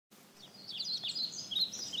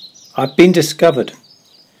I've been discovered.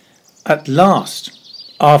 At last,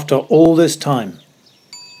 after all this time.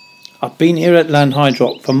 I've been here at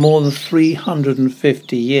Lanhydrock for more than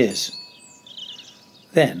 350 years.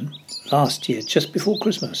 Then, last year, just before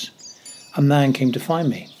Christmas, a man came to find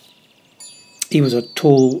me. He was a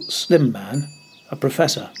tall, slim man, a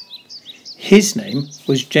professor. His name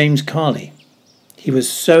was James Carley. He was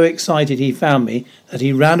so excited he found me that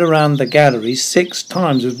he ran around the gallery 6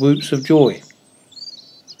 times with whoops of joy.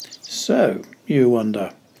 So, you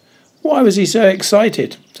wonder, why was he so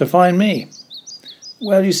excited to find me?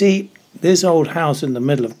 Well, you see, this old house in the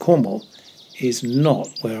middle of Cornwall is not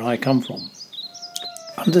where I come from.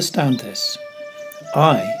 Understand this.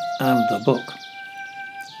 I am the book.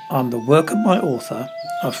 I'm the work of my author,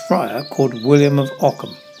 a friar called William of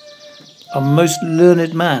Ockham, a most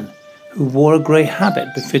learned man who wore a grey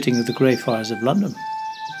habit befitting of the grey friars of London.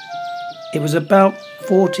 It was about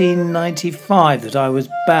 1495 that I was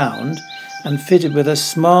bound and fitted with a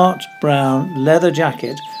smart brown leather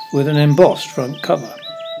jacket with an embossed front cover.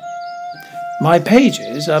 My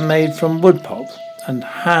pages are made from wood pulp and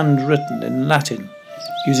handwritten in Latin,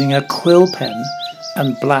 using a quill pen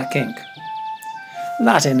and black ink.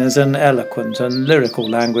 Latin is an eloquent and lyrical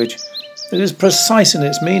language that is precise in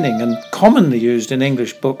its meaning and commonly used in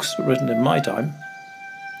English books written in my time.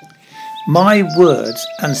 My words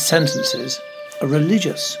and sentences are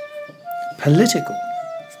religious, political,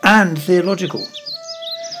 and theological,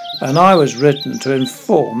 and I was written to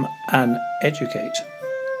inform and educate.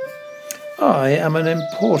 I am an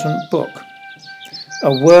important book,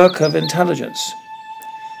 a work of intelligence,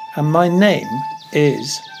 and my name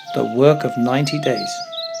is the work of 90 days.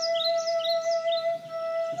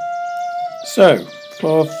 So,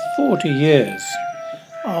 for 40 years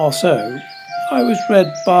or so, I was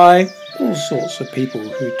read by all sorts of people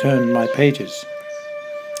who turned my pages.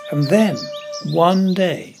 And then, one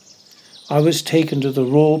day, I was taken to the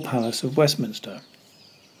Royal Palace of Westminster.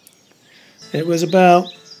 It was about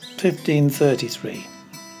 1533.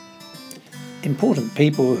 Important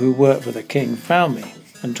people who worked for the king found me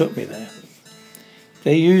and took me there.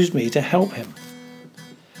 They used me to help him.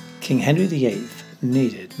 King Henry VIII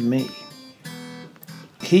needed me.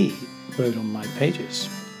 He wrote on my pages.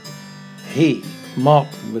 He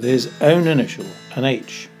marked them with his own initial, an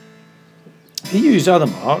H. He used other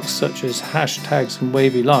marks, such as hashtags and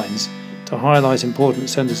wavy lines, to highlight important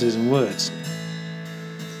sentences and words.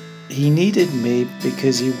 He needed me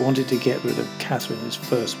because he wanted to get rid of Catherine, his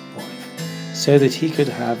first wife, so that he could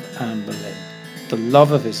have Anne Boleyn, the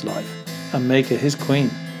love of his life, and make her his queen.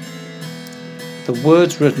 The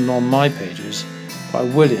words written on my pages by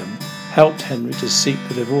William helped Henry to seek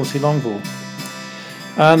the divorce he longed for,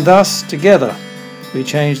 and thus, together, we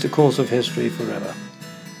changed the course of history forever.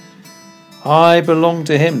 I belong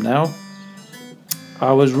to him now.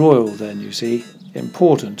 I was royal then, you see,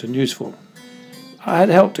 important and useful. I had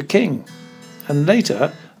helped a king, and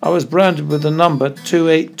later I was branded with the number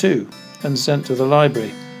 282 and sent to the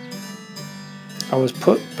library. I was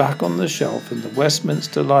put back on the shelf in the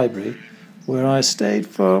Westminster Library, where I stayed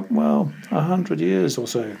for, 100 years or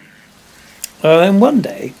so. Then one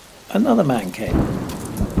day, another man came.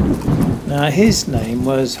 Now, his name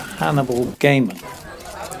was Hannibal Gaiman.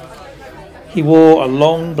 He wore a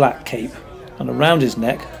long black cape, and around his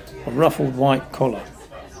neck a ruffled white collar.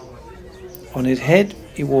 On his head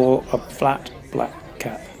he wore a flat black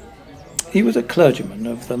cap. He was a clergyman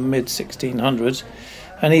of the mid-1600s,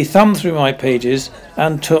 and he thumbed through my pages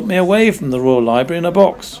and took me away from the Royal Library in a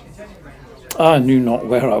box. I knew not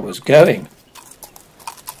where I was going.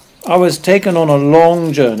 I was taken on a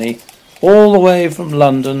long journey all the way from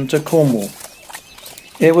London to Cornwall.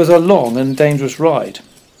 It was a long and dangerous ride.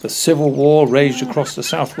 The Civil War raged across the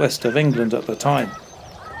southwest of England at the time.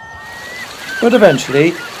 But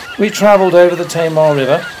eventually we travelled over the Tamar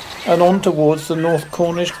River and on towards the North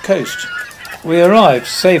Cornish coast. We arrived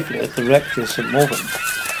safely at the rectory of St Morgan.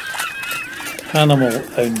 Hannibal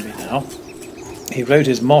owned me now. He wrote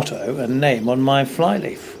his motto and name on my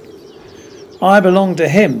flyleaf. I belonged to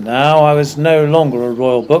him now. I was no longer a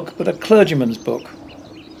royal book, but a clergyman's book.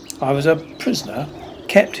 I was a prisoner,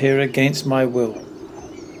 kept here against my will.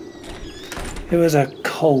 It was a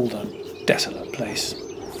cold and desolate place,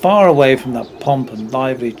 far away from the pomp and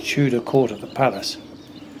lively Tudor court of the palace.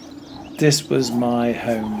 This was my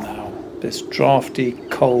home now, this draughty,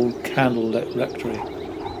 cold, candle-lit rectory.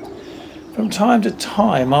 From time to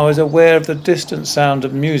time I was aware of the distant sound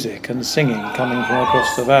of music and singing coming from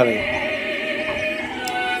across the valley.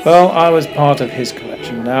 Well, I was part of his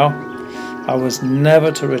collection now. I was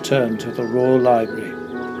never to return to the Royal Library.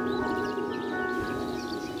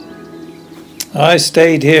 I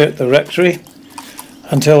stayed here at the rectory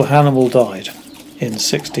until Hannibal died in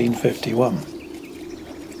 1651.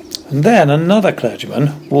 And then another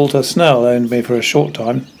clergyman, Walter Snell, owned me for a short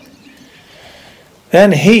time.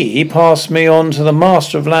 Then he passed me on to the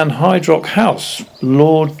master of Lanhydrock House,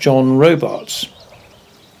 Lord John Robarts.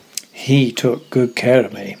 He took good care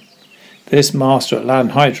of me. This master at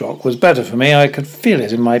Lanhydrock was better for me. I could feel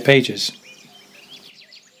it in my pages.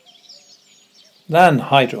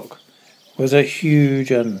 Lanhydrock was a huge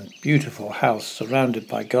and beautiful house surrounded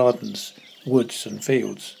by gardens, woods and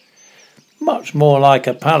fields. Much more like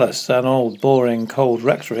a palace than old boring cold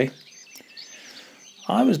rectory.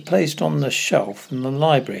 I was placed on the shelf in the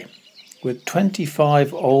library with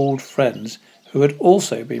 25 old friends who had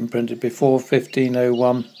also been printed before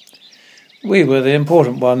 1501. We were the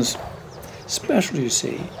important ones. Special, you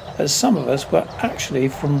see, as some of us were actually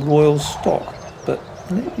from royal stock, but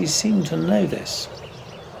nobody seemed to know this.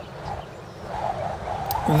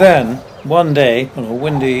 Then, one day, on a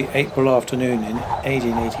windy April afternoon in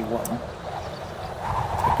 1881,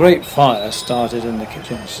 a great fire started in the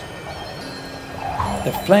kitchens.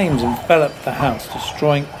 The flames enveloped the house,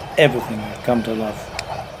 destroying everything I'd come to love.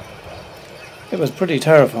 It was pretty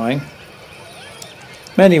terrifying.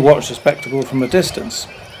 Many watched the spectacle from a distance.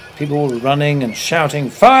 People were running and shouting,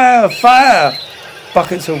 "Fire! Fire!"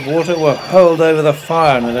 Buckets of water were hurled over the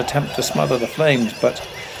fire in an attempt to smother the flames, but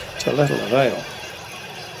to little avail.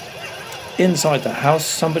 Inside the house,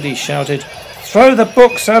 somebody shouted, "Throw the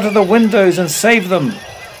books out of the windows and save them!"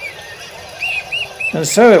 And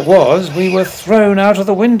so it was, we were thrown out of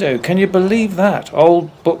the window. Can you believe that?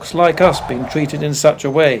 Old books like us being treated in such a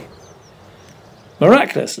way.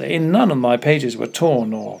 Miraculously, none of my pages were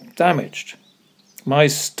torn or damaged. My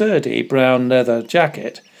sturdy brown leather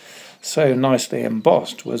jacket, so nicely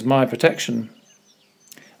embossed, was my protection.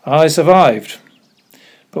 I survived.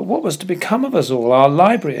 But what was to become of us all? Our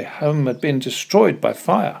library home had been destroyed by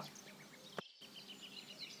fire.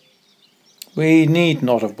 We need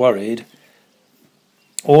not have worried.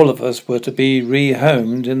 All of us were to be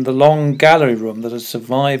rehomed in the long gallery room that had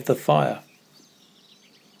survived the fire.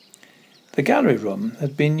 The gallery room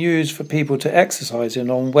had been used for people to exercise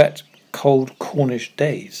in on wet, cold Cornish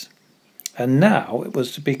days, and now it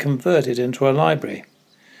was to be converted into a library.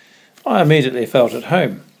 I immediately felt at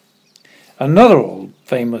home. Another old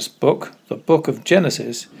famous book, the Book of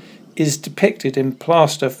Genesis, is depicted in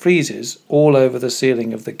plaster friezes all over the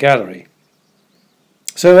ceiling of the gallery.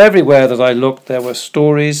 So everywhere that I looked there were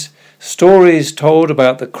stories told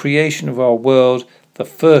about the creation of our world, the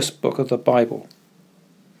first book of the Bible.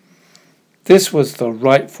 This was the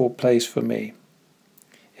rightful place for me.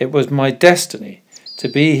 It was my destiny to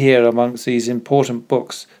be here amongst these important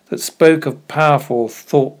books that spoke of powerful,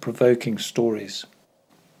 thought-provoking stories.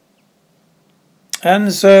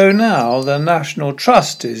 And so now the National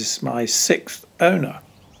Trust is my sixth owner.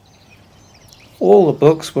 All the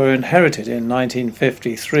books were inherited in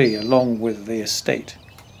 1953 along with the estate.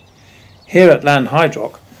 Here at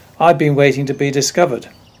Lanhydrock, I've been waiting to be discovered.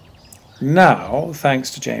 Now, thanks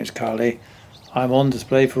to James Carley, I'm on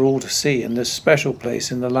display for all to see in this special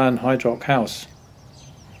place in the Lanhydrock house.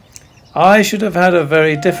 I should have had a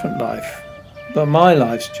very different life, but my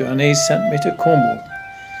life's journey sent me to Cornwall,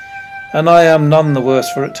 and I am none the worse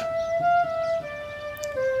for it.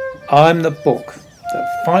 I'm the book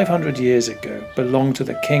that 500 years ago belonged to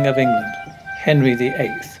the King of England, Henry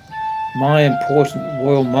VIII, my important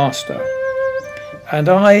royal master, and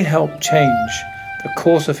I helped change the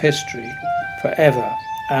course of history forever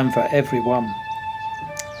and for everyone.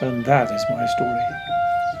 And that is my story.